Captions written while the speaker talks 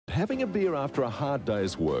having a beer after a hard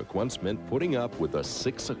day's work once meant putting up with a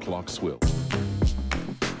 6 o'clock swill.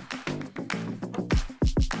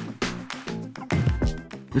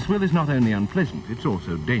 The swill is not only unpleasant, it's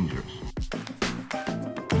also dangerous.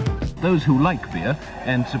 Those who like beer,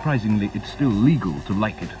 and surprisingly it's still legal to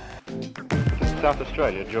like it. South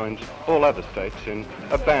Australia joins all other states in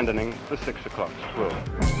abandoning the 6 o'clock swill.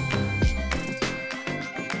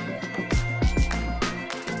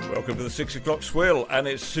 Welcome to the 6 o'clock swill, and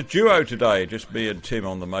it's a duo today, just me and Tim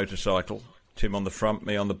on the motorcycle. Tim on the front,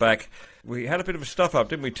 me on the back. We had a bit of a stuff-up,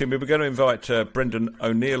 didn't we, Tim? We were going to invite Brendan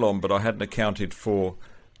O'Neill on, but I hadn't accounted for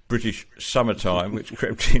British summertime, which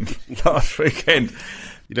crept in last weekend.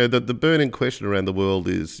 You know, the burning question around the world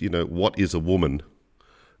is, you know, what is a woman?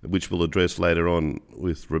 Which we'll address later on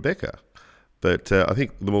with Rebecca. But I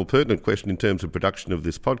think the more pertinent question in terms of production of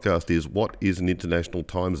this podcast is, what is an international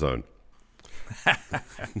time zone?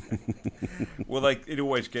 Well, it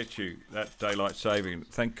always gets you, that daylight saving.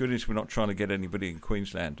 Thank goodness we're not trying to get anybody in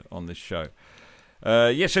Queensland on this show.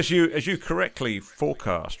 Yes, as you correctly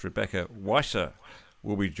forecast, Rebecca Weiser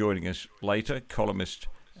will be joining us later, columnist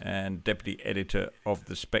and deputy editor of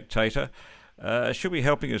The Spectator. She'll be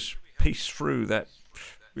helping us piece through that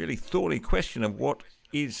really thorny question of what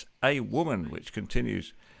is a woman, which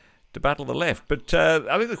continues to battle the left. But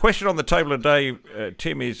I think the question on the table today,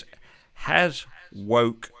 Tim, is, has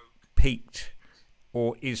woke peaked,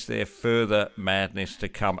 or is there further madness to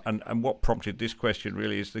come? And what prompted this question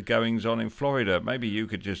really is the goings-on in Florida. Maybe you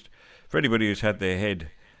could just, for anybody who's had their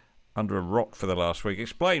head under a rock for the last week,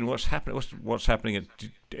 explain what's happening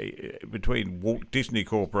between Walt Disney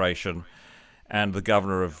Corporation and the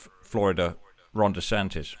governor of Florida, Ron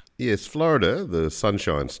DeSantis. Yes, Florida, the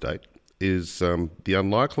Sunshine State, is the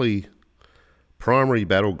unlikely primary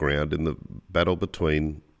battleground in the battle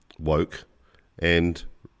between woke and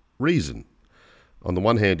reason. On the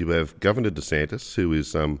one hand, you have Governor DeSantis, who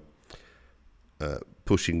is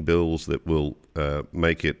pushing bills that will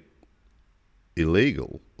make it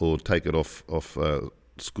illegal or take it off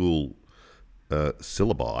school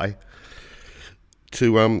syllabi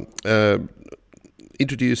to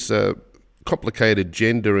introduce complicated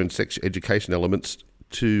gender and sex education elements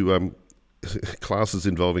to classes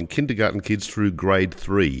involving kindergarten kids through grade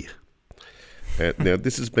 3. Now,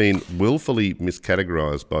 this has been willfully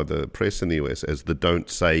miscategorised by the press in the US as the Don't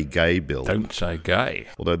Say Gay bill. Don't say gay.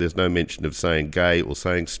 Although there's no mention of saying gay or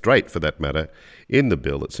saying straight, for that matter, in the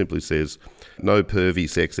bill. It simply says no pervy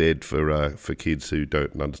sex ed for kids who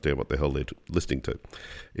don't understand what the hell they're listening to.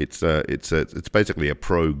 It's basically a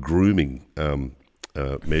pro-grooming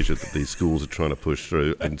measure that these schools are trying to push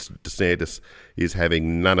through, and DeSantis is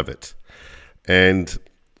having none of it. And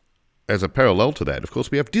as a parallel to that, of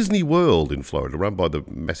course, we have Disney World in Florida, run by the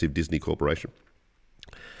massive Disney Corporation.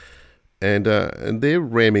 And they're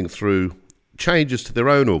ramming through changes to their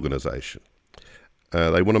own organisation.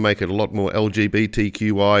 They want to make it a lot more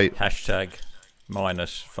LGBTQI... Hashtag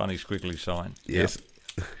minus funny squiggly sign. Yes.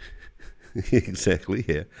 Yep. Exactly,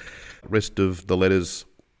 yeah. Rest of the letters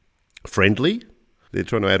friendly. They're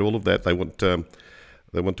trying to add all of that. They want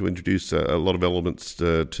to introduce a lot of elements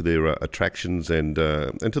to their attractions and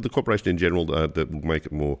to the corporation in general that will make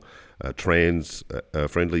it more trans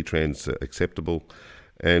friendly, trans acceptable,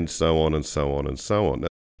 and so on and so on and so on.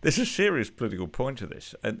 There's a serious political point to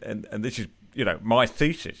this, and this is, you know, my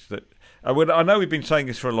thesis that I know we've been saying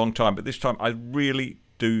this for a long time, but this time I really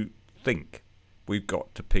do think we've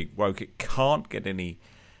got to peak woke. It can't get any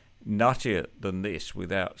nuttier than this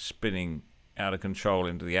without spinning out of control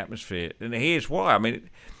into the atmosphere. And here's why. I mean,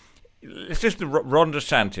 it's just Ron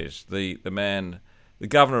DeSantis, the man, the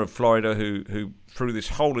governor of Florida, who through this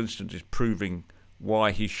whole instance is proving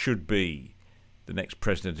why he should be the next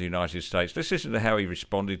president of the United States. Let's listen to how he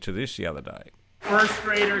responded to this the other day. First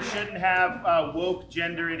graders shouldn't have woke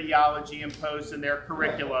gender ideology imposed in their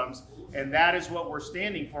curriculums, and that is what we're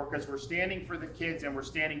standing for, because we're standing for the kids and we're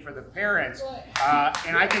standing for the parents.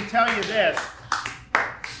 And I can tell you this,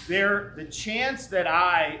 the chance that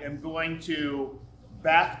I am going to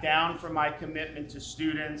back down from my commitment to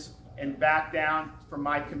students and back down from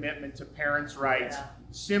my commitment to parents' rights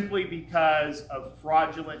simply because of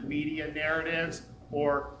fraudulent media narratives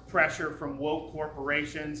or pressure from woke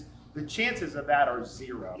corporations, the chances of that are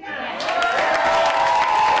zero.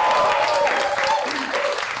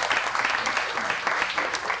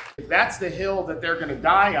 If that's the hill that they're going to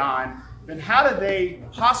die on, then how do they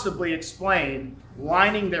possibly explain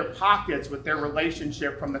lining their pockets with their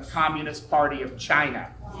relationship from the Communist Party of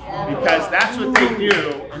China? Because that's what they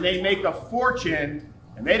do, and they make a fortune,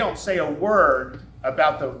 and they don't say a word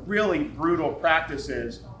about the really brutal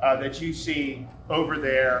practices that you see over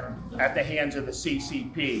there at the hands of the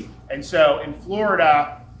CCP. And so in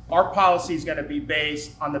Florida, our policy is going to be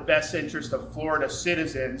based on the best interest of Florida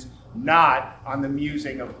citizens, not on the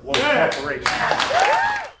musing of local corporations.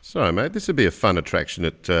 Sorry, mate, this would be a fun attraction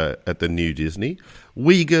at the new Disney.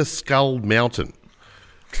 Uyghur Skull Mountain.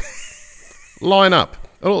 Line up.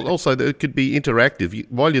 Also, it could be interactive.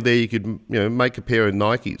 While you're there, you could make a pair of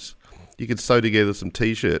Nikes. You could sew together some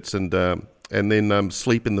T-shirts and then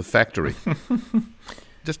sleep in the factory,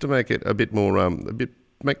 just to make it a bit more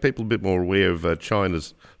make people a bit more aware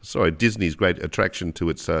of Disney's great attraction to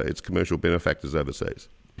its commercial benefactors overseas.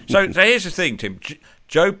 So here's the thing, Tim.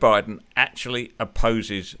 Joe Biden actually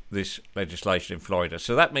opposes this legislation in Florida.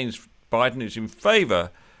 So that means Biden is in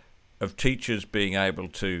favour of teachers being able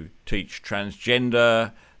to teach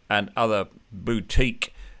transgender and other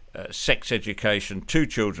boutique sex education to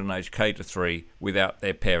children aged K to 3 without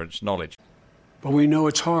their parents' knowledge. But we know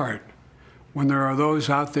it's hard when there are those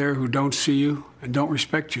out there who don't see you and don't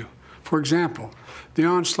respect you. For example, the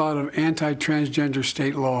onslaught of anti-transgender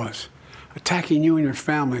state laws attacking you and your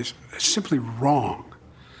families is simply wrong.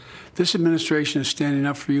 This administration is standing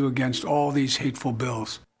up for you against all these hateful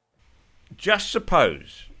bills. Just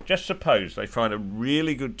suppose they find a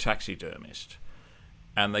really good taxidermist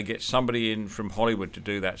and they get somebody in from Hollywood to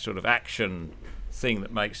do that sort of action thing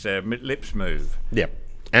that makes their lips move. Yep.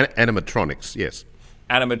 Animatronics, yes.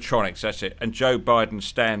 Animatronics, that's it. And Joe Biden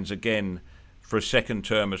stands again for a second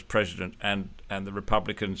term as president, and the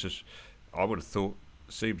Republicans, as I would have thought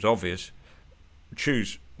seems obvious,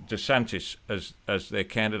 choose DeSantis as their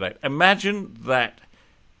candidate. Imagine that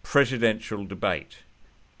presidential debate.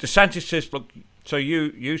 DeSantis says, look, so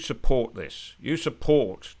you support this. You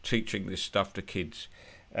support teaching this stuff to kids.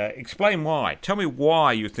 Explain why. Tell me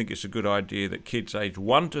why you think it's a good idea that kids aged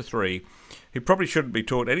 1 to 3, who probably shouldn't be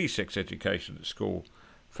taught any sex education at school,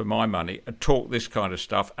 for my money, are taught this kind of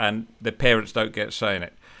stuff, and their parents don't get a say in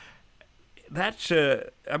it. That's,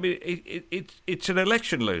 it's an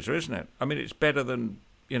election loser, isn't it? I mean, it's better than,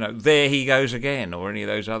 there he goes again, or any of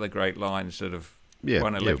those other great lines that have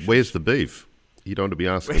won elections. Yeah, where's the beef? You don't want to be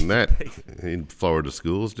asking that in Florida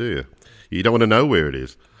schools, do you? You don't want to know where it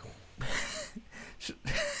is.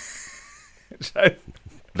 So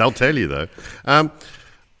they'll tell you, though.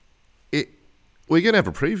 We're going to have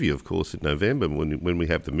a preview, of course, in November when we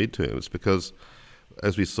have the midterms, because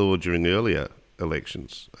as we saw during earlier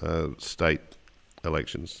elections, state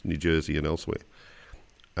elections, New Jersey and elsewhere,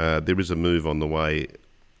 there is a move on the way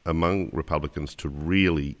among Republicans to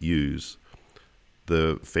really use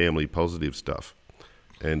the family positive stuff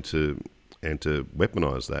and to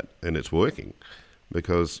weaponize that, and it's working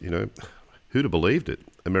because who'd have believed it?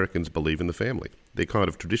 Americans believe in the family. They're kind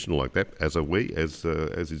of traditional like that, as are we, as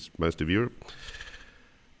is most of Europe.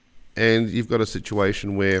 And you've got a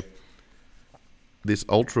situation where this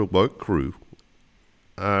ultra woke crew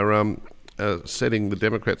are setting the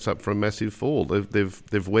Democrats up for a massive fall.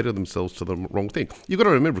 They've wedded themselves to the wrong thing. You've got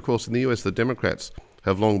to remember, of course, in the US, the Democrats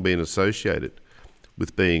have long been associated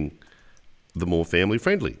with being the more family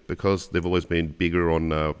friendly because they've always been bigger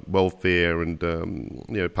on welfare and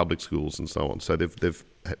public schools and so on. So they've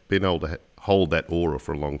been able to hold that aura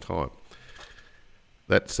for a long time.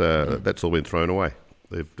 That's all been thrown away.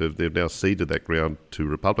 They've now ceded that ground to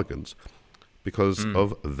Republicans because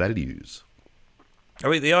of values. I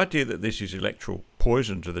mean, the idea that this is electoral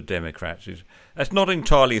poison to the Democrats that's not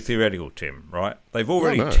entirely theoretical, Tim, right? They've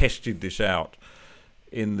already tested this out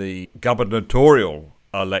in the gubernatorial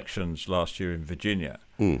elections last year in Virginia.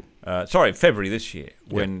 February this year,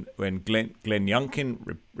 when Glenn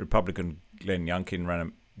Youngkin, Republican Glenn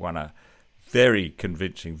Youngkin, won a very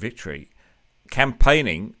convincing victory,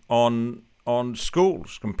 campaigning on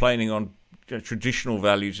schools, complaining on traditional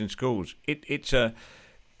values in schools. It's a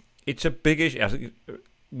big issue. I think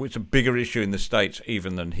it's a bigger issue in the States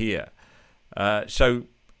even than here. So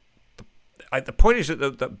the point is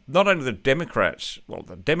that not only the Democrats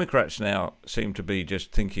now seem to be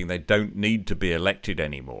just thinking they don't need to be elected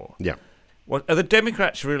anymore. Yeah. Well, are the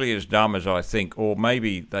Democrats really as dumb as I think, or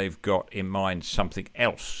maybe they've got in mind something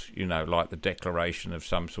else, like the declaration of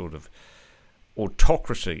some sort of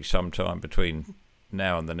autocracy sometime between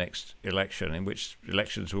now and the next election, in which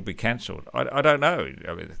elections will be cancelled? I don't know.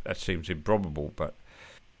 I mean, that seems improbable, but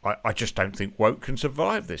I just don't think woke can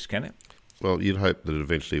survive this, can it? Well, you'd hope that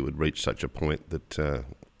eventually it would reach such a point that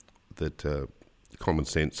common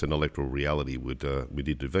sense and electoral reality would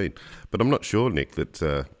intervene. But I'm not sure, Nick,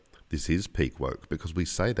 that this is peak woke, because we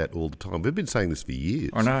say that all the time. We've been saying this for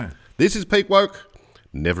years. I know. This is peak woke.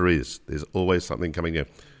 Never is. There's always something coming in.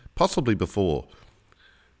 Possibly before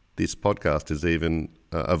this podcast is even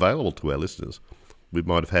available to our listeners, we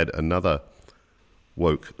might have had another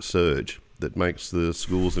woke surge that makes the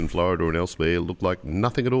schools in Florida and elsewhere look like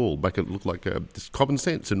nothing at all, make it look like just common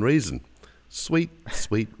sense and reason. Sweet,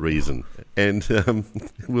 sweet reason. And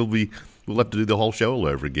we'll have to do the whole show all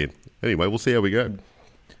over again. Anyway, we'll see how we go.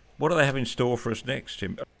 What do they have in store for us next,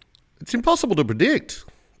 Tim? It's impossible to predict.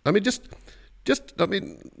 I mean,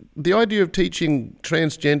 the idea of teaching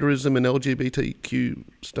transgenderism and LGBTQ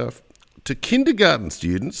stuff to kindergarten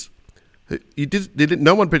students,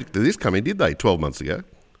 no one predicted this coming, did they, 12 months ago?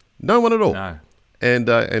 No one at all. No.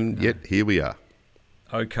 And yet, here we are.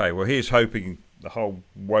 Okay, well, here's hoping the whole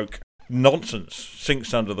woke nonsense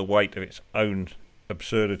sinks under the weight of its own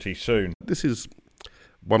absurdity soon. This is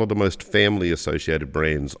one of the most family-associated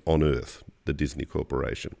brands on earth, the Disney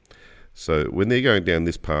Corporation. So when they're going down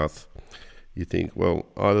this path, you think, well,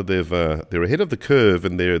 either they're ahead of the curve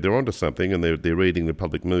and they're onto something and they're reading the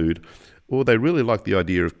public mood, or they really like the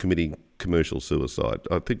idea of committing commercial suicide.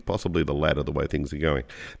 I think possibly the latter, the way things are going.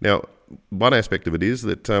 Now, one aspect of it is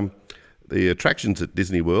that the attractions at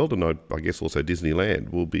Disney World, and I guess also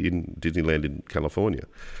Disneyland, will be in Disneyland in California.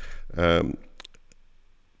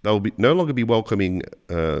 They'll no longer be welcoming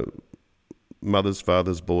mothers,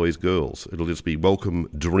 fathers, boys, girls. It'll just be welcome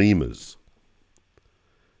dreamers,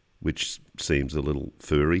 which seems a little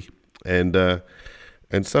furry, and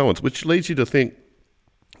so on. Which leads you to think,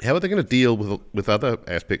 how are they going to deal with other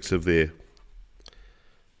aspects of their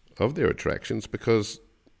attractions? Because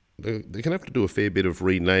they're going to have to do a fair bit of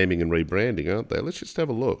renaming and rebranding, aren't they? Let's just have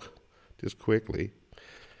a look, just quickly,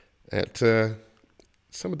 at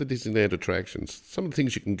some of the Disneyland attractions, some of the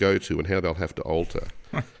things you can go to and how they'll have to alter.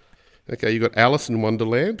 Okay, you've got Alice in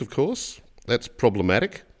Wonderland, of course. That's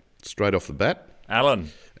problematic, straight off the bat. Alan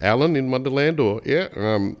in Wonderland,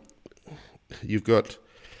 you've got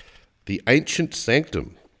the Ancient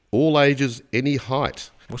Sanctum, all ages, any height.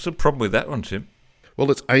 What's the problem with that one, Tim?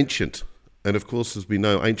 Well, it's ancient. And of course, as we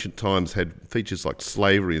know, ancient times had features like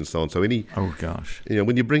slavery and so on. So oh gosh,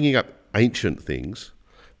 when you're bringing up ancient things,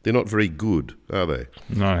 they're not very good, are they?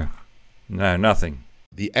 No, nothing.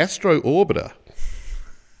 The Astro Orbiter.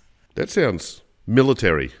 That sounds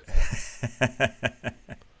military.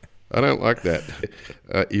 I don't like that.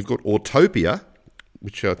 You've got Autopia,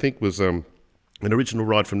 which I think was an original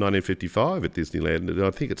ride from 1955 at Disneyland, and I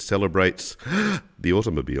think it celebrates the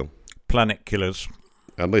automobile. Planet killers.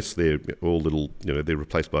 Unless they're all little, they're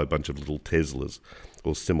replaced by a bunch of little Teslas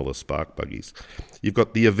or similar spark buggies. You've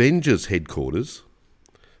got the Avengers headquarters.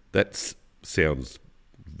 That sounds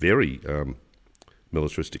very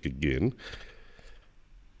militaristic again.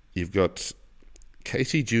 You've got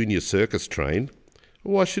Casey Jr. Circus Train.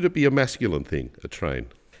 Why should it be a masculine thing, a train?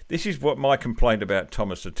 This is what my complaint about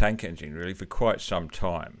Thomas the Tank Engine really for quite some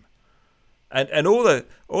time, and all the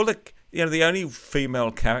the only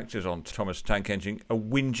female characters on Thomas the Tank Engine are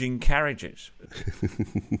whinging carriages.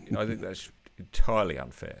 I think that's entirely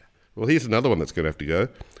unfair. Well, here's another one that's going to have to go.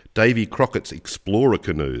 Davy Crockett's Explorer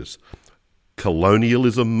Canoes.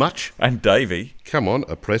 Colonialism much? And Davy. Come on,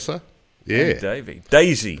 oppressor. Yeah. And Davy.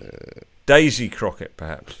 Daisy. Daisy Crockett,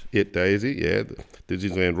 perhaps. Yeah, Daisy, yeah. The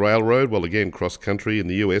Disneyland Railroad, well, again, cross-country in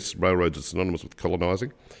the US, railroads are synonymous with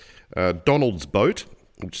colonising. Donald's Boat,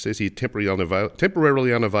 which says here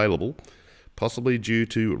temporarily unavailable, possibly due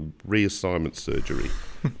to reassignment surgery.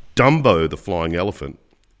 Dumbo, the flying elephant,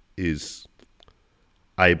 is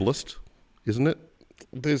ableist, isn't it?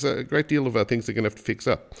 There's a great deal of things they're going to have to fix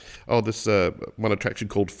up. Oh, this one attraction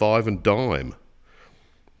called Five and Dime.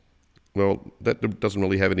 Well, that doesn't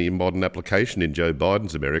really have any modern application in Joe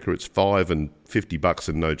Biden's America. It's $5 and $50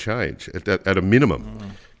 and no change at a minimum,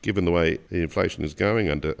 given the way the inflation is going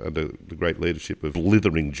under the great leadership of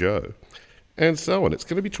Blithering Joe, and so on. It's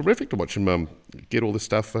going to be terrific to watch him get all this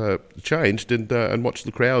stuff changed and watch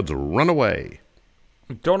the crowds run away.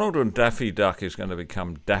 Donald and Daffy Duck is going to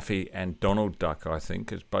become Daffy and Donald Duck, I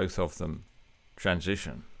think, as both of them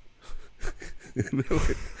transition.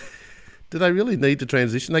 Do they really need to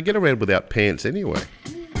transition? They get around without pants anyway.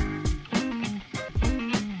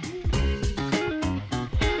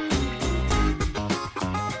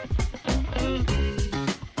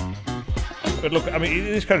 But look, I mean, in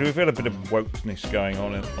this country, we've had a bit of wokeness going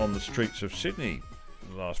on the streets of Sydney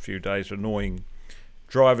the last few days, annoying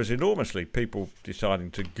drivers enormously. People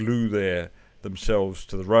deciding to glue themselves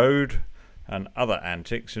to the road and other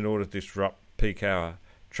antics in order to disrupt peak hour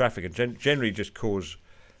traffic and generally just cause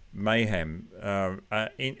mayhem.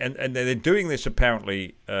 And they're doing this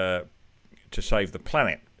apparently to save the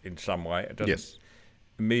planet in some way. It doesn't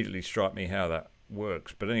immediately strike me how that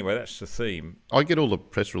works. But anyway, that's the theme. I get all the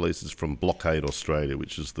press releases from Blockade Australia,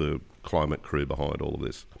 which is the climate crew behind all of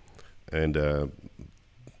this. and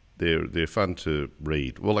they're fun to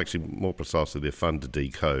read. Well, actually, more precisely, they're fun to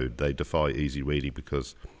decode. They defy easy reading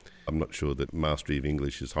because I'm not sure that mastery of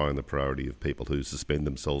English is high on the priority of people who suspend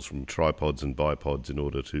themselves from tripods and bipods in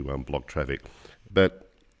order to block traffic.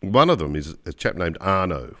 But one of them is a chap named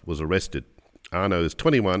Arno was arrested. Arno is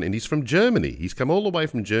 21 and he's from Germany. He's come all the way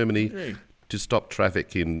from Germany to stop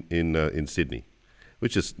traffic in Sydney,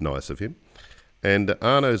 which is nice of him. And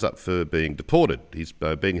Arno's up for being deported. He's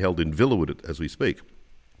being held in Villawood as we speak,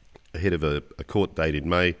 ahead of a court date in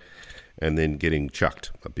May, and then getting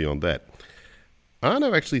chucked beyond that.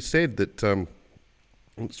 Arno actually said that,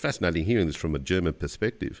 it's fascinating hearing this from a German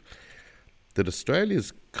perspective, that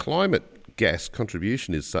Australia's climate gas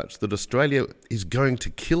contribution is such that Australia is going to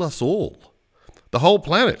kill us all, the whole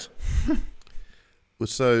planet.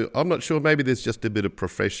 So I'm not sure, maybe there's just a bit of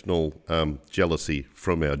professional jealousy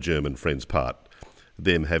from our German friends' part,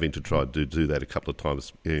 them having to try to do that a couple of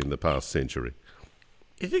times in the past century.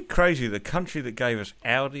 Is it crazy, the country that gave us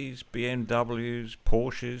Audis, BMWs,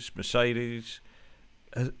 Porsches, Mercedes,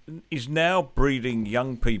 is now breeding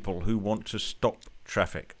young people who want to stop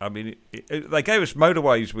traffic? I mean, they gave us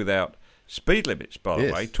motorways without speed limits, by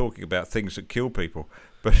the way, talking about things that kill people.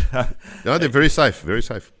 But no, they're very safe, very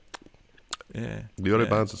safe. Yeah, the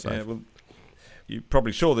autobahns are safe. Yeah, well, you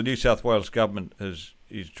probably saw the New South Wales government is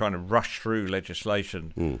trying to rush through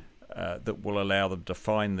legislation that will allow them to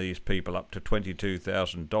fine these people up to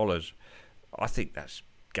 $22,000. I think that's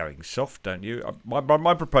going soft, don't you?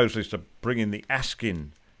 My proposal is to bring in the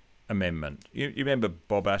Askin Amendment. You remember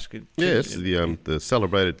Bob Askin? Yes, the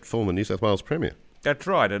celebrated former New South Wales Premier. That's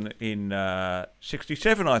right, and in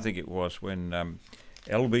 67, I think it was, when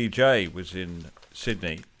LBJ was in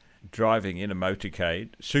Sydney, driving in a motorcade,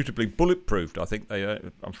 suitably bulletproofed. I think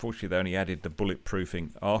unfortunately they only added the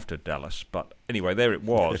bulletproofing after Dallas, but anyway, there it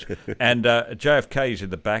was. And JFK's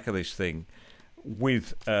in the back of this thing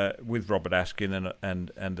with Robert Askin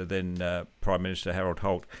and then Prime Minister Harold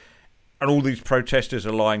Holt, and all these protesters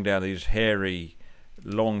are lying down. These hairy,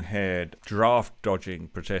 long-haired, draft-dodging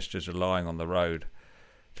protesters are lying on the road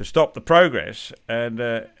to stop the progress. And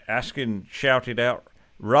Askin shouted out,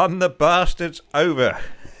 "Run the bastards over!"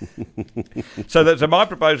 So my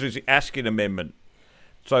proposal is the Askin Amendment.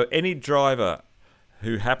 So any driver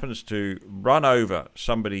who happens to run over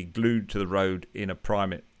somebody glued to the road in a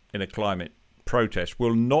climate protest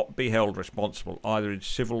will not be held responsible either in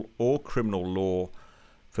civil or criminal law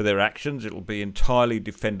for their actions. It will be entirely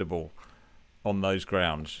defendable on those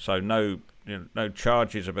grounds. So no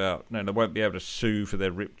charges about. They won't be able to sue for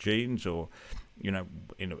their ripped jeans or, in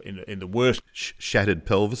the worst shattered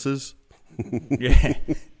pelvises. Yeah.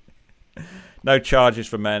 No charges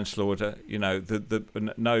for manslaughter.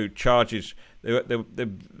 No charges.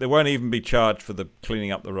 They won't even be charged for the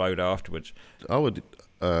cleaning up the road afterwards. I would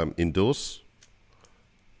endorse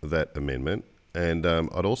that amendment, and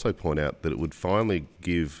I'd also point out that it would finally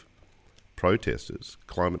give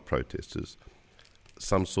climate protesters,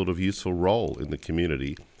 some sort of useful role in the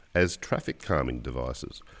community as traffic calming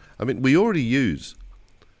devices. I mean, we already use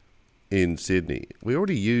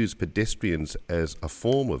pedestrians as a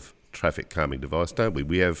form of traffic calming device, don't we?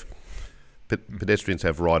 We have pedestrians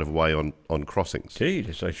have right of way on crossings. Indeed,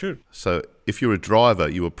 yes, they should. So if you're a driver,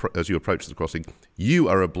 as you approach the crossing, you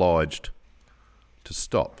are obliged to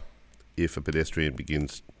stop if a pedestrian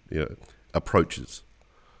approaches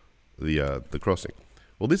the crossing.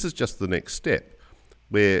 Well, this is just the next step,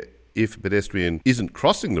 where if a pedestrian isn't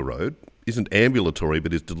crossing the road, isn't ambulatory,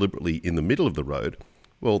 but is deliberately in the middle of the road,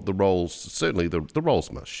 well, the roles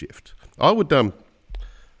must shift.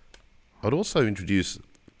 I'd also introduce,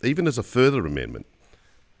 even as a further amendment,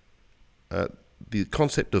 the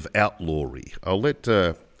concept of outlawry. I'll let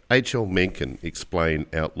H.L. Mencken explain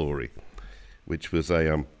outlawry, which was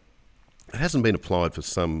it hasn't been applied for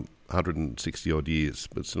some 160 odd years,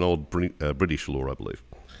 but it's an old British law, I believe.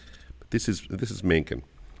 But this is Mencken.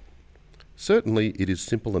 Certainly, it is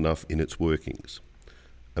simple enough in its workings.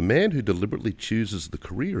 A man who deliberately chooses the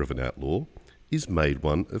career of an outlaw is made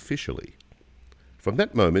one officially. From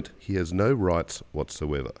that moment, he has no rights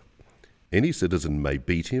whatsoever. Any citizen may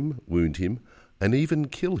beat him, wound him, and even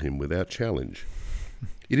kill him without challenge.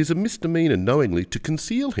 It is a misdemeanour knowingly to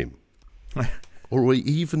conceal him, or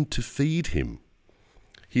even to feed him.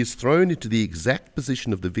 He is thrown into the exact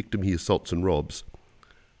position of the victim he assaults and robs,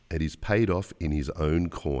 and is paid off in his own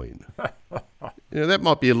coin. That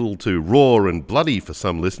might be a little too raw and bloody for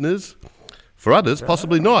some listeners. For others,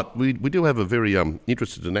 possibly not. We do have a very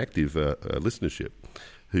interested and active listenership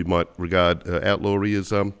who might regard outlawry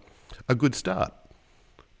as a good start.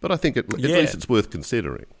 But I think at least it's worth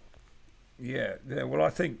considering. Yeah. Well, I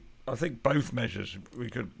think I think both measures we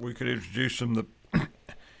could introduce them the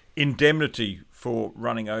indemnity for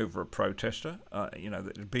running over a protester.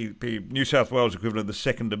 It'd be New South Wales equivalent of the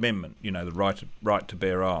Second Amendment. The right to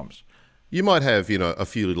bear arms. You might have a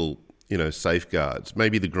few little safeguards.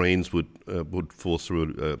 Maybe the Greens would force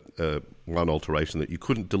through one alteration that you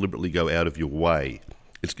couldn't deliberately go out of your way.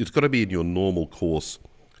 It's got to be in your normal course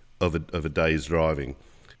of a day's driving.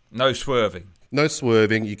 No swerving. No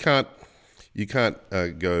swerving. You can't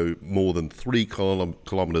go more than 3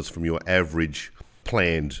 kilometres from your average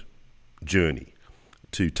planned journey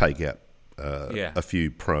to take out a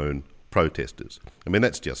few prone protesters. I mean,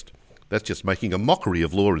 that's just making a mockery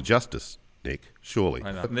of law and justice, Nick. Surely.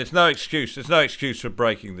 I know. And there's no excuse. There's no excuse for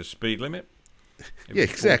breaking the speed limit. Yeah,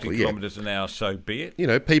 exactly. 40 kilometres an hour, so be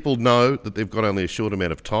it. People know that they've got only a short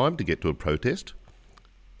amount of time to get to a protest.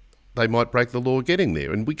 They might break the law getting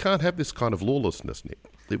there, and we can't have this kind of lawlessness, Nick.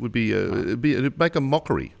 It would it'd make a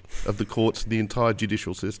mockery of the courts and the entire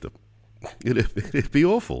judicial system. It'd be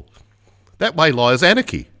awful. That way lies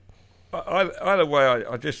anarchy. Either way,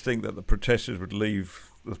 I just think that the protesters would leave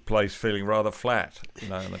the place feeling rather flat,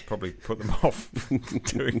 and they'd probably put them off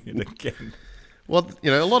doing it again. Well,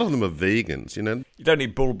 a lot of them are vegans, You don't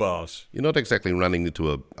need bull bars. You're not exactly running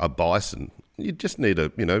into a bison. You just need a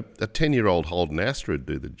 10-year-old Holden Astra to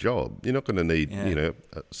do the job. You're not going to need,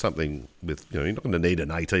 something with, you're not going to need an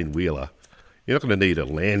 18-wheeler. You're not going to need a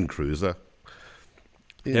Land Cruiser.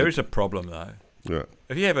 There is a problem, though. Yeah.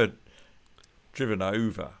 Have you ever driven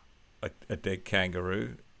over a dead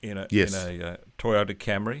kangaroo in a Toyota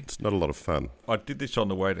Camry? It's not a lot of fun. I did this on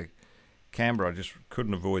the way to Canberra. I just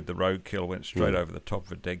couldn't avoid the roadkill. Went straight over the top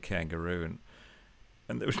of a dead kangaroo,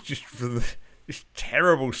 and there was just this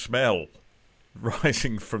terrible smell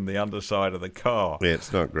rising from the underside of the car. Yeah,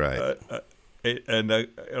 it's not great.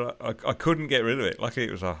 I couldn't get rid of it. Luckily,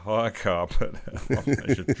 it was a hire car, but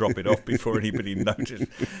I should drop it off before anybody noticed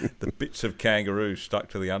the bits of kangaroo stuck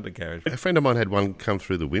to the undercarriage. A friend of mine had one come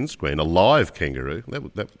through the windscreen, a live kangaroo.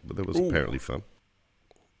 That was apparently fun.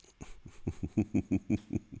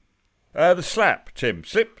 The slap, Tim.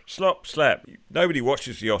 Slip, slop, slap. Nobody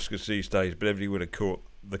watches the Oscars these days, but everybody would have caught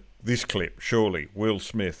this clip, surely. Will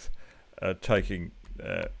Smith cracking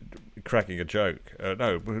a joke.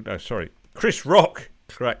 No, sorry. Chris Rock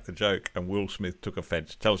cracked the joke and Will Smith took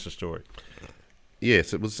offence. Tell us the story.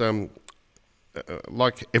 Yes, it was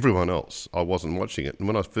like everyone else. I wasn't watching it. And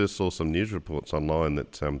when I first saw some news reports online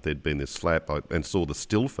that there'd been this slap and saw the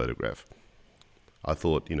still photograph, I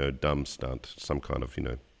thought, dumb stunt, some kind of,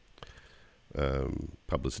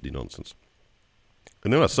 publicity nonsense.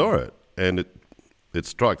 And then I saw it, and it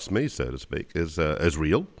strikes me, so to speak, as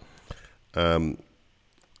real.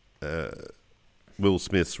 Will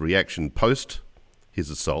Smith's reaction post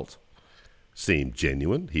his assault seemed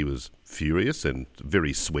genuine. He was furious and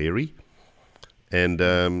very sweary, and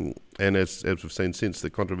as we've seen since,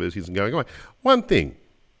 the controversy isn't going away. One thing,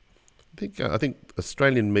 I think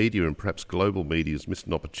Australian media and perhaps global media has missed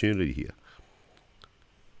an opportunity here.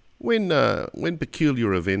 When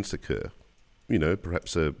peculiar events occur,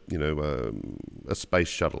 perhaps a space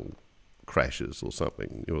shuttle crashes or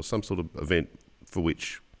something, some sort of event for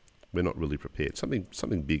which we're not really prepared.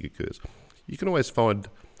 Something big occurs. You can always find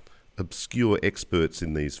obscure experts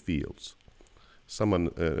in these fields. Someone,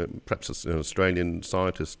 perhaps an Australian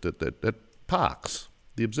scientist at Parkes,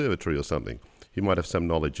 the observatory or something, who might have some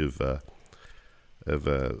knowledge of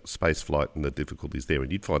space flight and the difficulties there,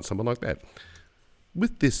 and you'd find someone like that.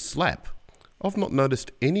 With this slap, I've not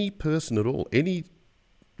noticed any person at all, any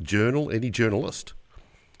journalist,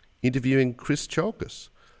 interviewing Chris Chalkis,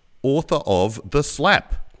 author of The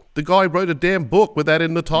Slap. The guy wrote a damn book with that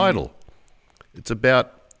in the title. It's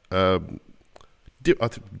about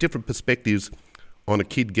different perspectives on a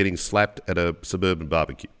kid getting slapped at a suburban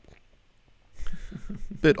barbecue.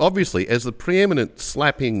 But obviously, as the preeminent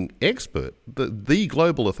slapping expert, the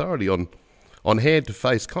global authority on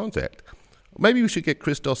hand-to-face contact, maybe we should get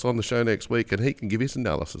Christos on the show next week, and he can give his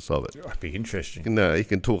analysis of it. That'd be interesting. He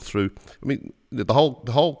can talk through. I mean, the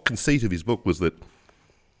whole conceit of his book was that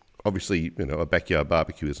obviously, a backyard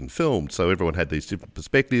barbecue isn't filmed, so everyone had these different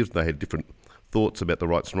perspectives. They had different thoughts about the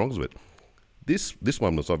rights and wrongs of it. This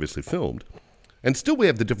one was obviously filmed, and still we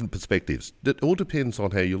have the different perspectives. It all depends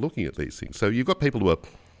on how you're looking at these things. So you've got people who are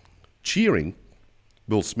cheering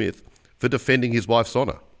Will Smith for defending his wife's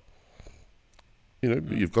honour.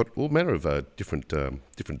 You've got all manner of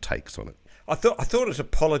different takes on it. I thought as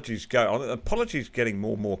apologies go, apologies getting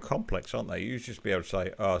more and more complex, aren't they? You used to just be able to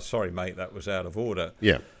say, "Oh, sorry, mate, that was out of order."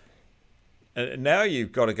 Yeah. And now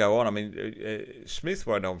you've got to go on. I mean, Smith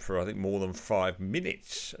went on for, I think, more than 5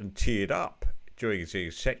 minutes and teared up during his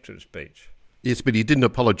acceptance speech. Yes, but he didn't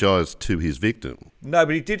apologise to his victim. No,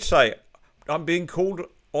 but he did say, I'm being called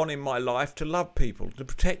on in my life to love people, to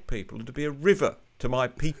protect people, and to be a river to my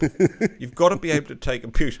people. You've got to be able to take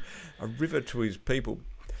abuse. A river to his people.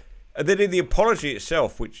 And then in the apology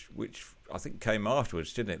itself, which I think came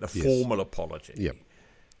afterwards, didn't it? The formal apology. Yep.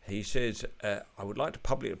 He says, I would like to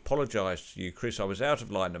publicly apologise to you, Chris. I was out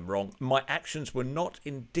of line and wrong. My actions were not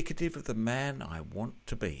indicative of the man I want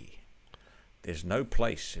to be. There's no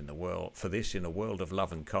place in the world for this in a world of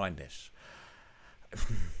love and kindness.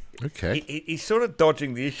 Okay. He's sort of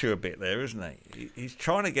dodging the issue a bit there, isn't he? He's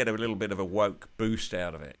trying to get a little bit of a woke boost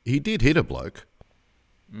out of it. He did hit a bloke.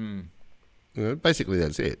 Basically,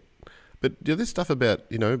 that's it. But this stuff about,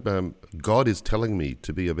 God is telling me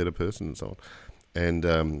to be a better person and so on, and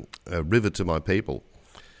a river to my people.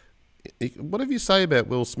 Whatever you say about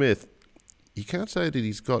Will Smith, you can't say that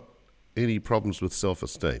he's got any problems with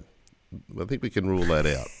self-esteem. I think we can rule that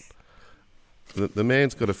out. The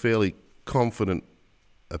man's got a fairly confident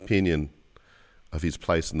opinion of his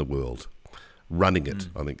place in the world. Running it,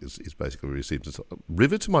 I think, is basically what he seems to say.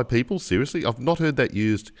 River to my people? Seriously? I've not heard that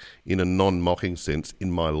used in a non-mocking sense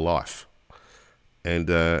in my life. And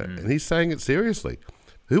he's saying it seriously.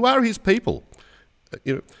 Who are his people?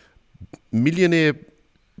 Millionaire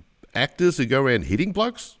actors who go around hitting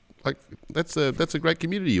blokes? Like, that's a great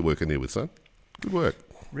community you're working there with, son. Good work.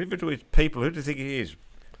 River to his people? Who do you think he is?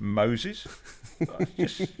 Moses?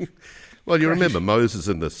 Well, you remember Moses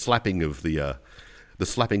and the slapping of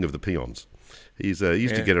the peons. He used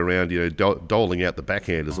to get around, doling out the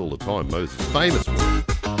backhanders all the time. Moses, famous one.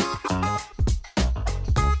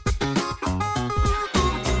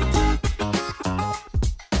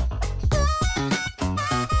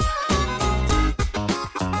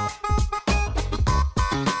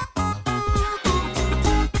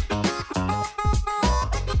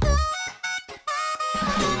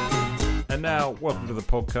 And now, welcome to the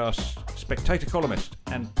podcast, Spectator columnist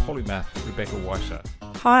and polymath Rebecca Weiser.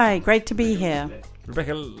 Hi, great to be here.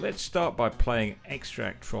 Rebecca, let's start by playing an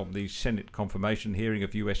extract from the Senate confirmation hearing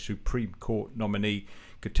of US Supreme Court nominee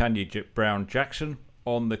Ketanji Brown Jackson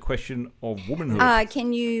on the question of womanhood.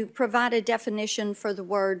 Can you provide a definition for the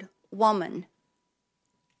word woman?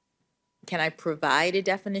 Can I provide a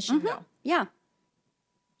definition? Mm-hmm. No. Yeah.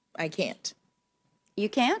 I can't. You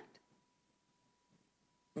can't?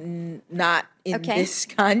 Not in this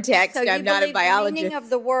context. So I'm not a biologist. The meaning of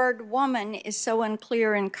the word woman is so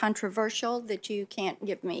unclear and controversial that you can't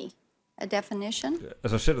give me a definition?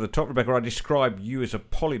 As I said at the top, Rebecca, I describe you as a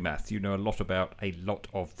polymath. You know a lot about a lot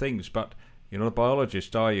of things, but you're not a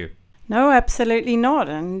biologist, are you? No, absolutely not.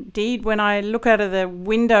 Indeed, when I look out of the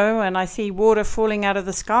window and I see water falling out of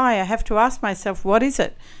the sky, I have to ask myself, what is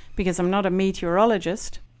it? Because I'm not a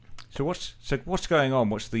meteorologist. So what's going on?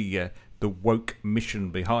 What's the woke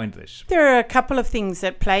mission behind this? There are a couple of things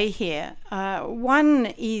at play here.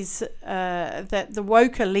 One is that the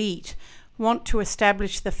woke elite want to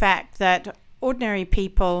establish the fact that ordinary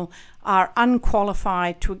people are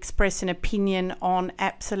unqualified to express an opinion on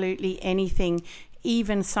absolutely anything,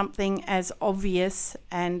 even something as obvious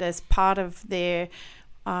and as part of their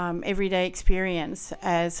everyday experience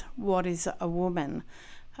as what is a woman.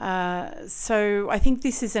 So I think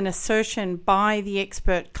this is an assertion by the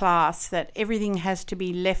expert class that everything has to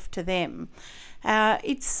be left to them.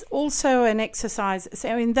 It's also an exercise,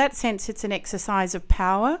 so in that sense it's an exercise of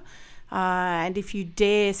power, and if you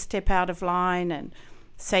dare step out of line and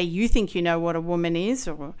say you think you know what a woman is,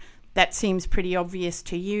 or that seems pretty obvious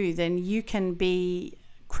to you, then you can be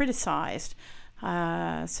criticised.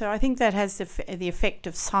 So I think that has the effect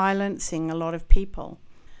of silencing a lot of people.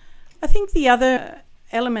 I think the other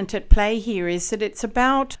element at play here is that it's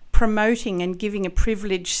about promoting and giving a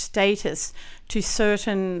privileged status to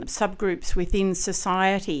certain subgroups within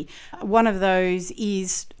society. One of those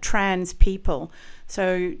is trans people.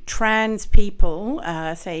 So trans people,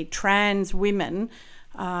 say trans women,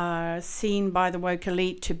 are seen by the woke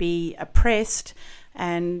elite to be oppressed,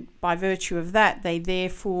 and by virtue of that they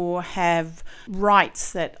therefore have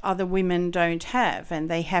rights that other women don't have, and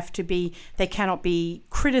they cannot be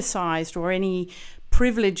criticised, or any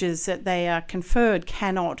privileges that they are conferred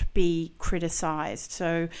cannot be criticised.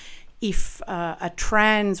 So if a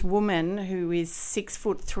trans woman who is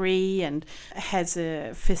 6'3" and has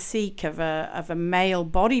a physique of a male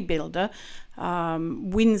bodybuilder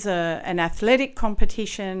wins an athletic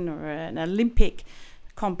competition or an Olympic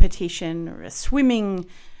competition or a swimming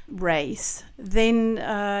race, then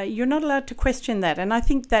you're not allowed to question that. And I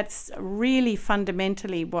think that's really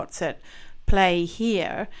fundamentally what's at play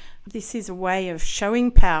here. This is a way of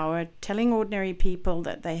showing power, telling ordinary people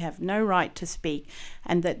that they have no right to speak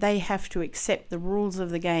and that they have to accept the rules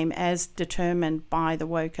of the game as determined by the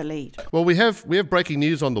woke elite. Well, we have breaking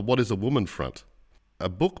news on the What is a Woman front. A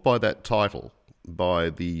book by that title by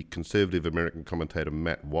the conservative American commentator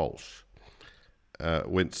Matt Walsh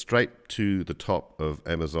went straight to the top of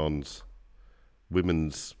Amazon's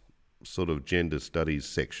women's sort of gender studies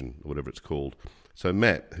section, or whatever it's called. So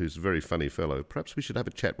Matt, who's a very funny fellow, perhaps we should have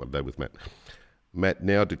a chat one day with Matt. Matt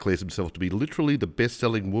now declares himself to be literally the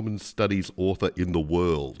best-selling women's studies author in the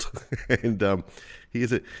world. And he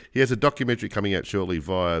has a documentary coming out shortly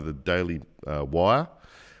via the Daily Wire.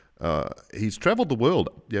 He's travelled the world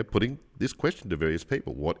putting this question to various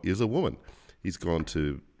people. What is a woman? He's gone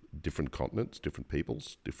to different continents, different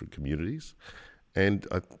peoples, different communities. And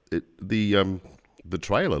the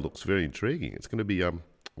trailer looks very intriguing. It's going to be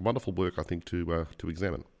wonderful work, I think, to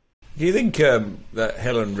examine. Do you think that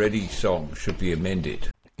Helen Reddy song should be amended?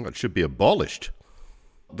 It should be abolished.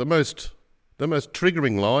 The most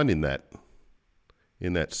triggering line in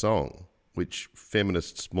that song, which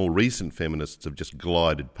feminists, more recent feminists, have just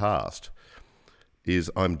glided past, is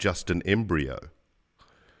 "I'm just an embryo,"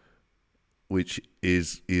 which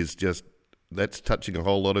is just, that's touching a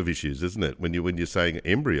whole lot of issues, isn't it? When you're saying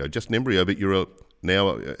embryo, just an embryo, but you're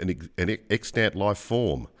now an extant life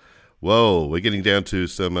form. Whoa, we're getting down to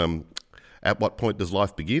some at what point does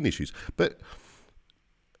life begin issues. But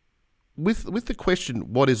with the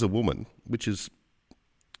question, what is a woman, which is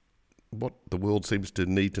what the world seems to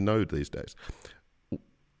need to know these days,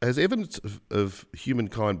 as evidence of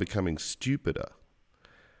humankind becoming stupider,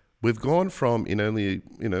 we've gone from, in only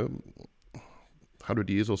 100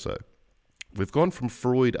 years or so, we've gone from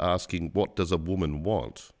Freud asking, what does a woman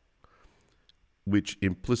want, which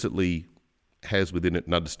implicitly has within it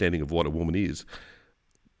an understanding of what a woman is,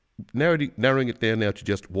 narrowing it down now to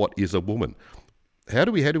just what is a woman. How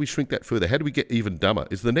do we shrink that further? How do we get even dumber?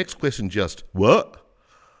 Is the next question just what?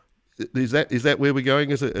 Is that where we're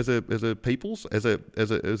going as a peoples, as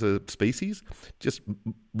a species, just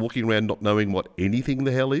walking around not knowing what anything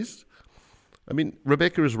the hell is? I mean,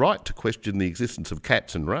 Rebecca is right to question the existence of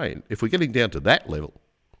cats and rain. If we're getting down to that level,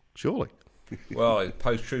 surely. Well,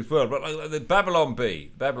 post-truth world, but the Babylon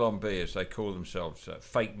Bee, as they call themselves,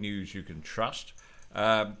 fake news you can trust.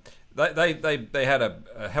 They had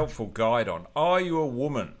a helpful guide on, are you a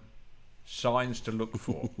woman? Signs to look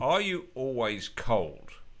for. Are you always cold?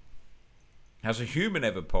 Has a human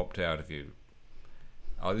ever popped out of you?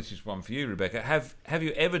 Oh, this is one for you, Rebecca. Have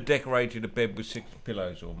you ever decorated a bed with 6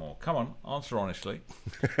 pillows or more? Come on, answer honestly.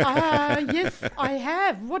 Yes, I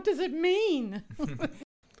have. What does it mean?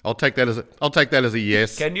 I'll take that as a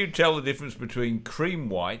yes. Can you tell the difference between cream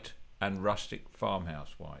white and rustic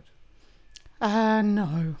farmhouse white?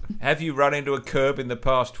 No. Have you run into a curb in the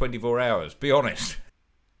past 24 hours? Be honest.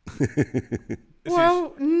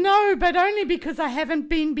 No, but only because I haven't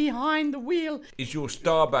been behind the wheel. Is your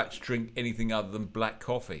Starbucks drink anything other than black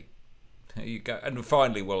coffee? There you go. And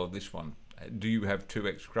finally, this one. Do you have 2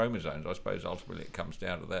 X chromosomes? I suppose ultimately it comes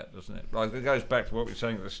down to that, doesn't it? Like, it goes back to what we were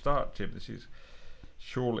saying at the start, Tim. This is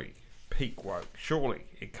surely peak woke. Surely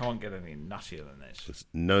it can't get any nuttier than this. There's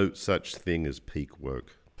no such thing as peak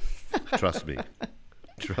woke. Trust me.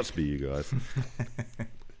 Trust me, you guys.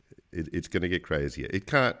 It's going to get crazier. It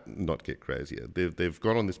can't not get crazier. They've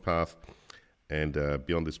gone on this path, and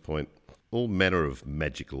beyond this point, all manner of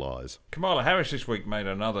magic lies. Kamala Harris this week made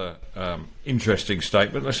another interesting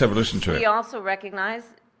statement. Let's have a listen to it. We also recognize,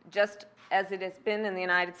 just as it has been in the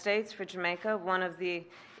United States for Jamaica, one of the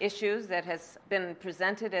issues that has been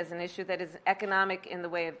presented as an issue that is economic in the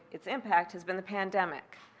way of its impact has been the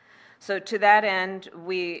pandemic. So to that end,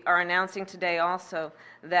 we are announcing today also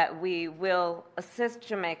that we will assist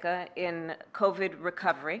Jamaica in COVID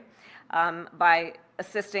recovery by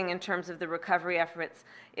assisting in terms of the recovery efforts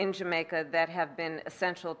in Jamaica that have been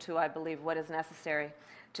essential to, I believe, what is necessary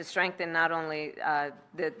to strengthen not only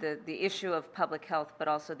the issue of public health, but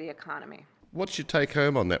also the economy. What's your take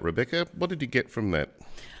home on that, Rebecca? What did you get from that?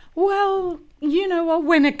 Well, you know what,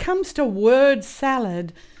 when it comes to word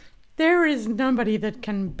salad, there is nobody that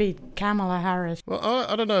can beat Kamala Harris. Well,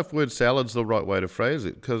 I don't know if word salad's the right way to phrase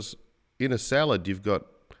it, because in a salad you've got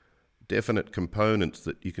definite components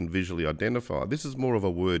that you can visually identify. This is more of a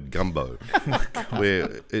word gumbo, where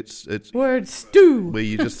it's word stew, where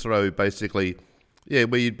you just throw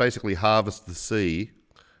where you basically harvest the sea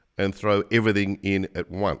and throw everything in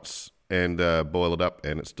at once and boil it up,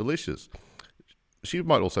 and it's delicious. She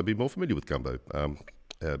might also be more familiar with gumbo,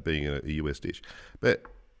 being a US dish, but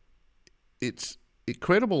it's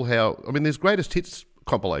incredible how, there's greatest hits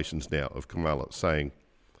compilations now of Kamala saying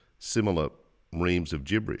similar reams of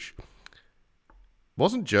gibberish.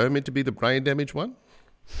 Wasn't Joe meant to be the brain damaged one?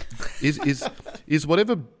 Is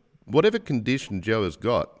whatever condition Joe has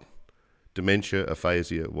got, dementia,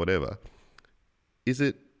 aphasia, whatever, is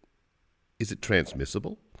it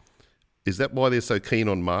transmissible? Is that why they're so keen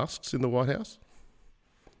on masks in the White House?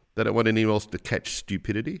 They don't want anyone else to catch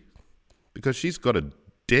stupidity? Because she's got a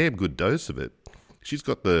damn good dose of it. She's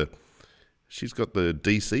got the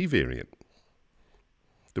DC variant,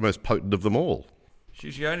 the most potent of them all.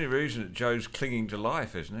 She's the only reason that Joe's clinging to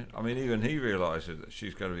life, isn't it? I mean, even he realises that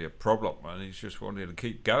she's going to be a problem, and he's just wanting to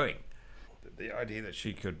keep going. The idea that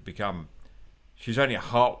she could become... She's only a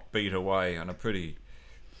heartbeat away, and a pretty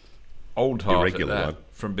old heart at that,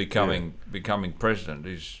 from becoming president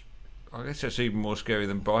is... I guess that's even more scary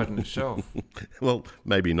than Biden himself. Well,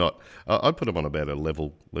 maybe not. I'd put him on about a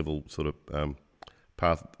level sort of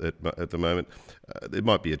path at the moment. There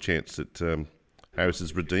might be a chance that Harris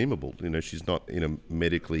is redeemable. You know, she's not in a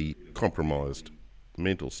medically compromised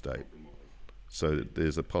mental state. So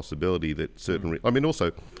there's a possibility that certain... I mean,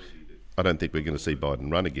 also, I don't think we're going to see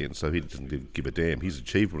Biden run again, so he doesn't give a damn. He's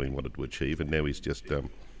achieved what he wanted to achieve, and now he's just...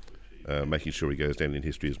 making sure he goes down in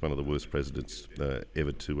history as one of the worst presidents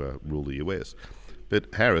ever to rule the US.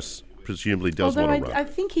 But Harris presumably does want to run. I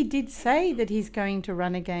think he did say that he's going to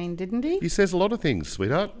run again, didn't he? He says a lot of things,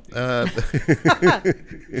 sweetheart. That's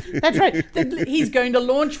right. He's going to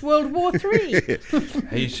launch World War III.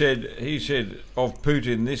 He said of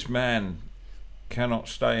Putin, this man cannot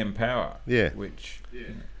stay in power. Yeah. Which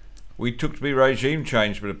we took to be regime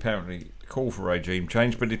change, but apparently call for regime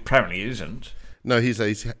change, but it apparently isn't. No,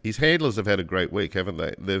 his handlers have had a great week, haven't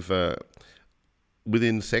they? They've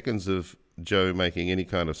within seconds of Joe making any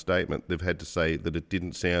kind of statement, they've had to say that it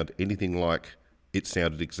didn't sound anything like it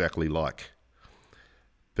sounded exactly like.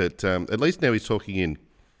 But at least now he's talking in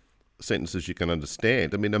sentences you can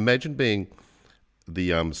understand. I mean, imagine being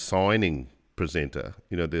the signing presenter,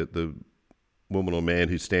 you know, the woman or man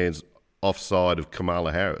who stands offside of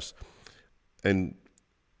Kamala Harris. And,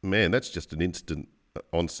 man, that's just an instant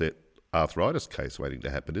onset arthritis case waiting to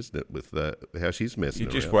happen, isn't it, with how she's messing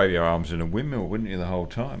around. You'd just wave your arms in a windmill, wouldn't you, the whole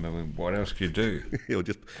time? I mean, what else could you do? Or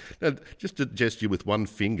just to gesture with one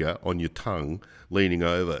finger on your tongue, leaning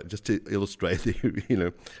over, just to illustrate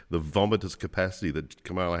the vomitous capacity that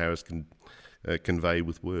Kamala Harris can convey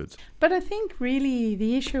with words. But I think really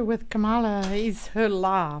the issue with Kamala is her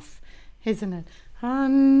laugh, isn't it?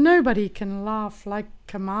 Nobody can laugh like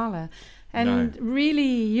Kamala. And really,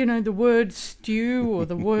 you know, the word stew or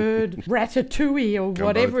the word ratatouille or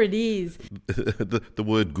whatever it is. The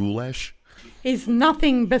word goulash? Is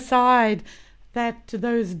nothing beside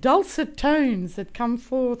those dulcet tones that come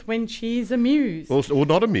forth when she's amused. Or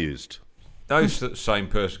not amused. That same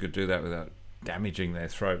person could do that without damaging their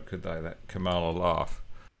throat, could they? That Kamala laugh.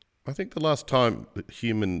 I think the last time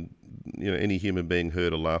any human being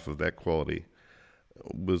heard a laugh of that quality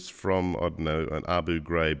was from, I don't know, an Abu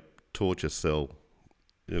Ghraib torture cell,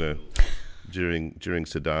 during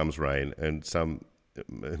Saddam's reign, and some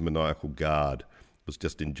maniacal guard was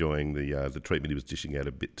just enjoying the treatment he was dishing out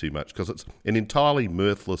a bit too much, because it's an entirely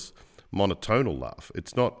mirthless, monotonal laugh.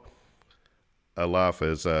 It's not a laugh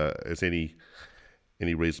as any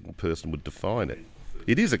reasonable person would define it.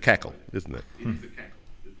 It is a cackle, isn't it?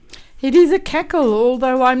 It is a cackle,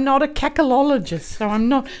 although I'm not a cackleologist, so I'm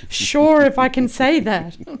not sure if I can say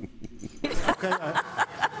that. Okay,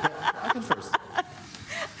 I can first.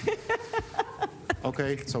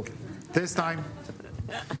 Okay, so this time.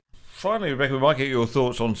 Finally, Rebecca, we might get your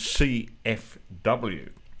thoughts on CFW,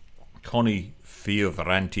 Connie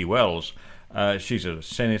Fierravanti-Wells. She's a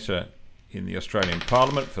senator in the Australian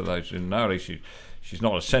Parliament. For those who know, she's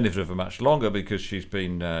not a senator for much longer because she's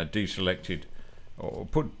been deselected or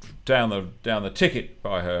put down the ticket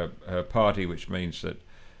by her party, which means that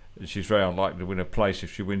she's very unlikely to win a place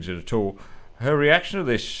if she wins it at all. Her reaction to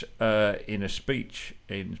this in a speech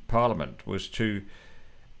in Parliament was to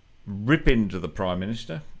rip into the Prime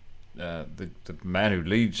Minister, the man who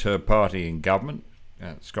leads her party in government,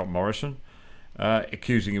 Scott Morrison,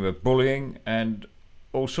 accusing him of bullying and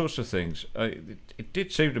all sorts of things. It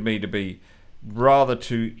did seem to me to be rather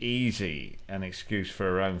too easy an excuse for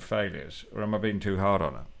her own failures, or am I being too hard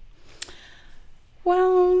on her?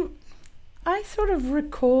 Well, I sort of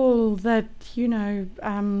recall that,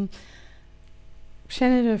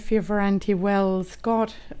 Senator Fierravanti-Wells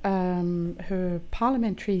got her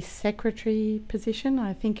parliamentary secretary position,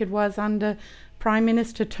 I think it was, under Prime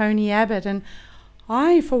Minister Tony Abbott, and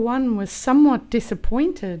I, for one, was somewhat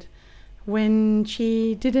disappointed when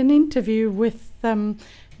she did an interview with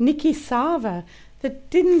Nikki Sava that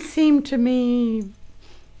didn't seem to me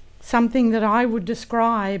something that I would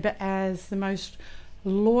describe as the most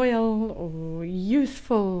loyal or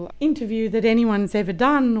youthful interview that anyone's ever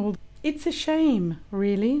done. Or it's a shame,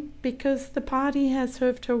 really, because the party has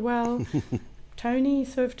served her well, Tony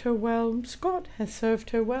served her well, Scott has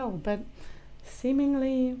served her well, but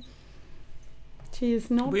seemingly she is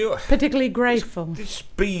not particularly grateful. This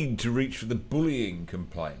speed to reach for the bullying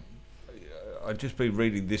complaint. I've just been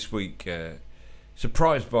reading this week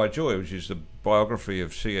Surprised by Joy, which is the biography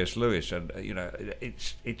of C.S. Lewis, and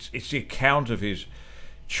it's the account of his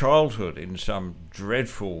childhood in some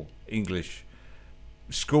dreadful English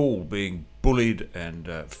school, being bullied and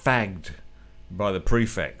fagged by the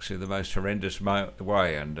prefects in the most horrendous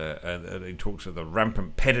way, and he talks of the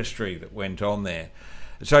rampant pedestry that went on there.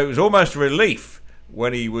 So it was almost a relief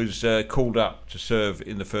when he was called up to serve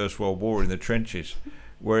in the First World War in the trenches,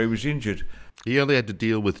 where he was injured. He only had to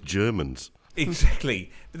deal with Germans.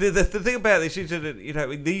 Exactly. The thing about this is that,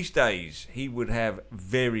 in these days, he would have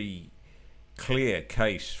very clear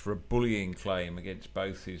case for a bullying claim against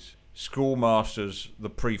both his schoolmasters, the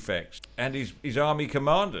prefects, and his army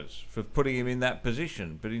commanders for putting him in that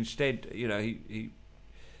position. But instead, he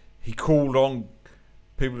called on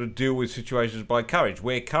people to deal with situations by courage.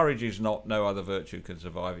 Where courage is not, no other virtue can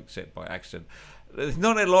survive except by accident. There's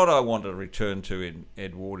not a lot I want to return to in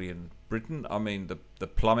Edwardian Britain. I mean, the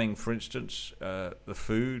plumbing, for instance, the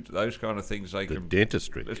food, those kind of things.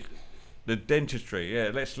 Dentistry. The dentistry,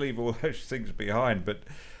 yeah. Let's leave all those things behind. But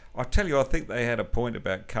I tell you, I think they had a point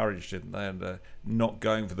about courage, didn't they? And not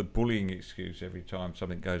going for the bullying excuse every time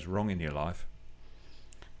something goes wrong in your life.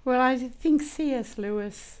 Well, I think C.S.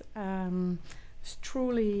 Lewis is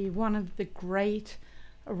truly one of the great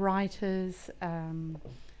writers,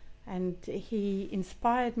 and he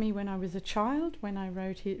inspired me when I was a child, when I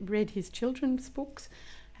read his children's books,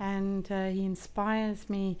 and he inspires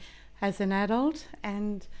me as an adult.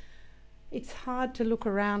 And it's hard to look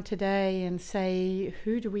around today and say,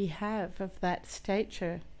 who do we have of that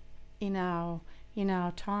stature in our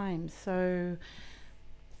times? So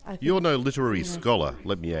you're no literary scholar,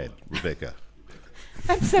 let me add, Rebecca.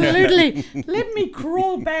 Absolutely. Let me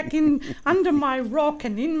crawl back in under my rock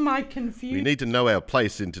and in my confusion. We need to know our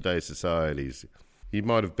place in today's societies. He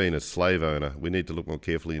might have been a slave owner. We need to look more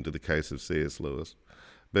carefully into the case of C.S. Lewis.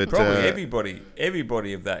 But probably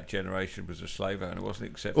everybody of that generation was a slave owner, wasn't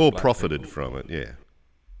it? Except or profited from it, yeah,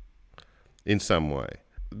 in some way.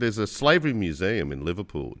 There's a slavery museum in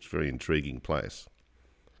Liverpool. It's a very intriguing place.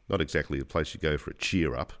 Not exactly a place you go for a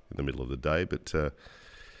cheer up in the middle of the day, but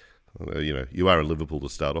you are in Liverpool to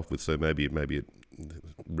start off with, so maybe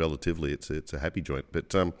relatively it's a happy joint.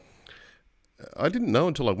 But I didn't know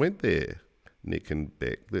until I went there, Nick and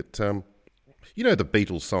Beck, that the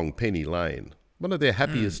Beatles song Penny Lane, one of their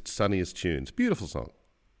happiest, sunniest tunes. Beautiful song.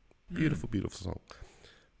 Beautiful, beautiful song.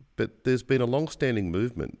 But there's been a long-standing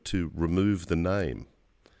movement to remove the name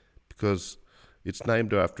because it's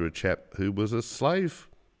named after a chap who was a slave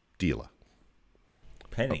dealer.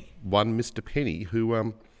 Penny. One Mr. Penny,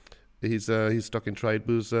 who his stock in trade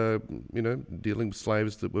was dealing with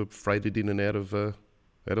slaves that were freighted in and out of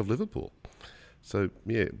Liverpool. So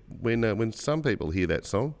yeah, when some people hear that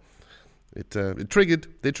song, they're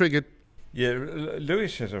triggered. Yeah,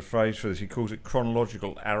 Lewis has a phrase for this. He calls it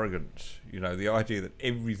chronological arrogance. The idea that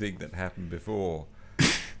everything that happened before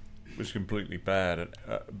was completely bad,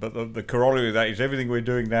 but the corollary of that is everything we're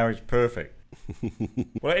doing now is perfect.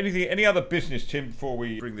 Well, any other business, Tim, before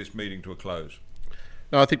we bring this meeting to a close?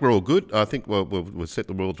 No, I think we're all good. I think we'll set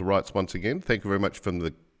the world to rights once again. Thank you very much for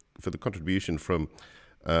the contribution from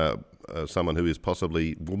someone who is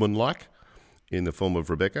possibly woman-like in the form of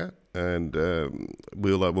Rebecca, and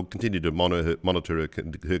we'll continue to monitor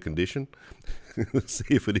her condition, see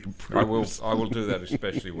if it improves. I will do that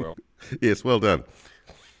especially well. Yes, well done.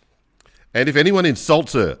 And if anyone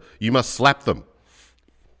insults her, you must slap them.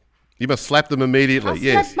 You must slap them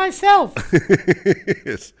immediately. I'll slap myself.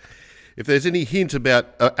 Yes. If there's any hint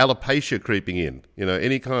about alopecia creeping in,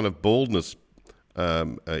 any kind of baldness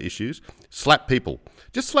issues, slap people.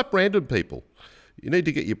 Just slap random people. You need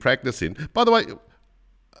to get your practice in. By the way,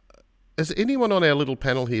 has anyone on our little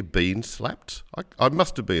panel here been slapped? I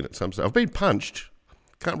must have been at some stage. I've been punched.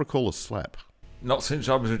 Can't recall a slap. Not since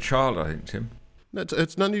I was a child, I think, Tim. No,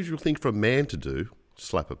 it's an unusual thing for a man to do,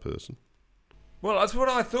 slap a person. Well, that's what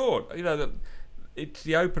I thought. It's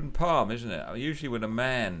the open palm, isn't it? Usually when a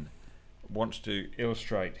man wants to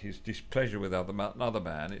illustrate his displeasure with another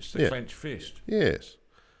man, it's the clenched fist. Yes.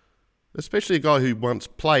 Especially a guy who once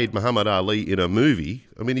played Muhammad Ali in a movie.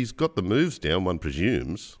 I mean, he's got the moves down, one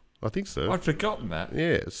presumes. I think so. I'd forgotten that.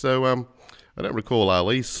 Yeah, so I don't recall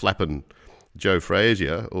Ali slapping Joe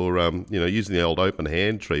Frazier or using the old open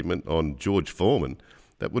hand treatment on George Foreman,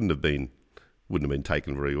 that wouldn't have been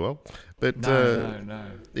taken very well. But No.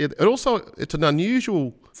 And also, it's an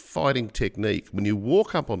unusual fighting technique when you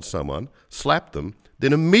walk up on someone, slap them,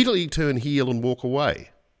 then immediately turn heel and walk away.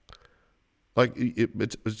 Like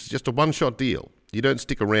it's just a one-shot deal. You don't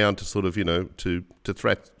stick around to sort of to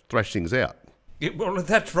thrash things out. Well,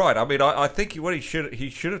 that's right. I mean, I think he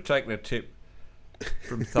should have taken a tip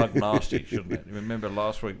from Thug Nasty, shouldn't it? Remember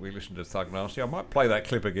last week we listened to Thug Nasty? I might play that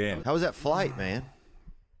clip again. How was that flight, man?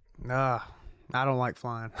 I don't like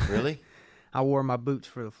flying. Really? I wore my boots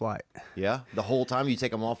for the flight. Yeah? The whole time you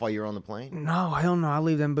take them off while you're on the plane? No, hell no. I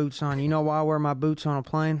leave them boots on. You know why I wear my boots on a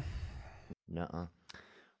plane? Nuh-uh.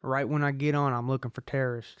 Right when I get on, I'm looking for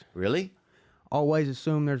terrorists. Really? Always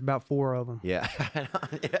assume there's about 4 of them. Yeah.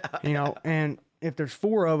 Yeah. And if there's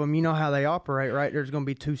 4 of them, you know how they operate, right? There's going to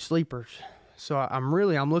be 2 sleepers. So I'm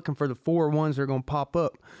looking for the 4 ones that are going to pop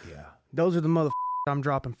up. Yeah. Those are the motherfuckers I'm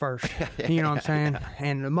dropping first. You know what I'm saying?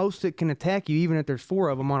 And the most that can attack you, even if there's 4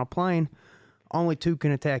 of them on a plane, only 2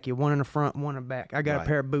 can attack you. 1 in the front, 1 in the back. I got a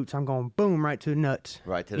pair of boots. I'm going boom right to the nuts.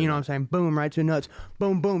 Right to the You know what I'm saying? Boom right to the nuts.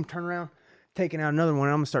 Boom, boom. Turn around. Taking out another one.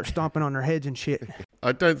 I'm going to start stomping on their heads and shit.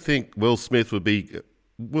 I don't think Will Smith would be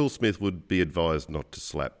advised not to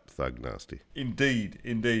slap Thug Nasty.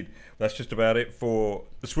 Indeed. That's just about it for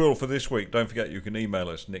the Swill for this week. Don't forget you can email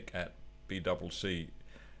us,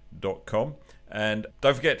 nick@bcc.com. And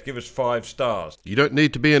don't forget to give us 5 stars. You don't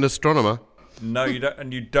need to be an astronomer. No, you don't,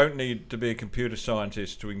 and you don't need to be a computer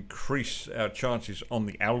scientist to increase our chances on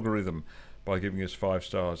the algorithm by giving us 5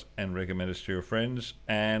 stars and recommend us to your friends.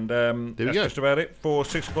 And that's just about it for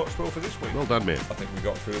 6 o'clock Swill for this week. Well done, man. I think we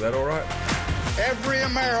got through that all right. Every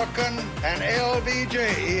American and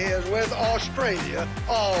LBJ is with Australia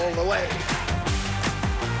all the way.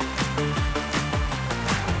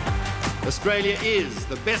 Australia is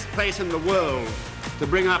the best place in the world to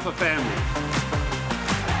bring up a family.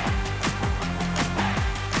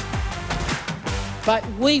 But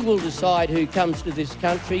we will decide who comes to this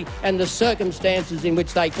country and the circumstances in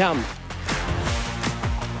which they come.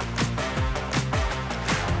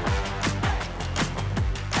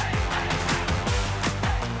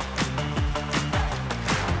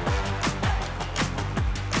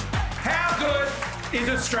 How good is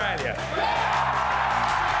Australia?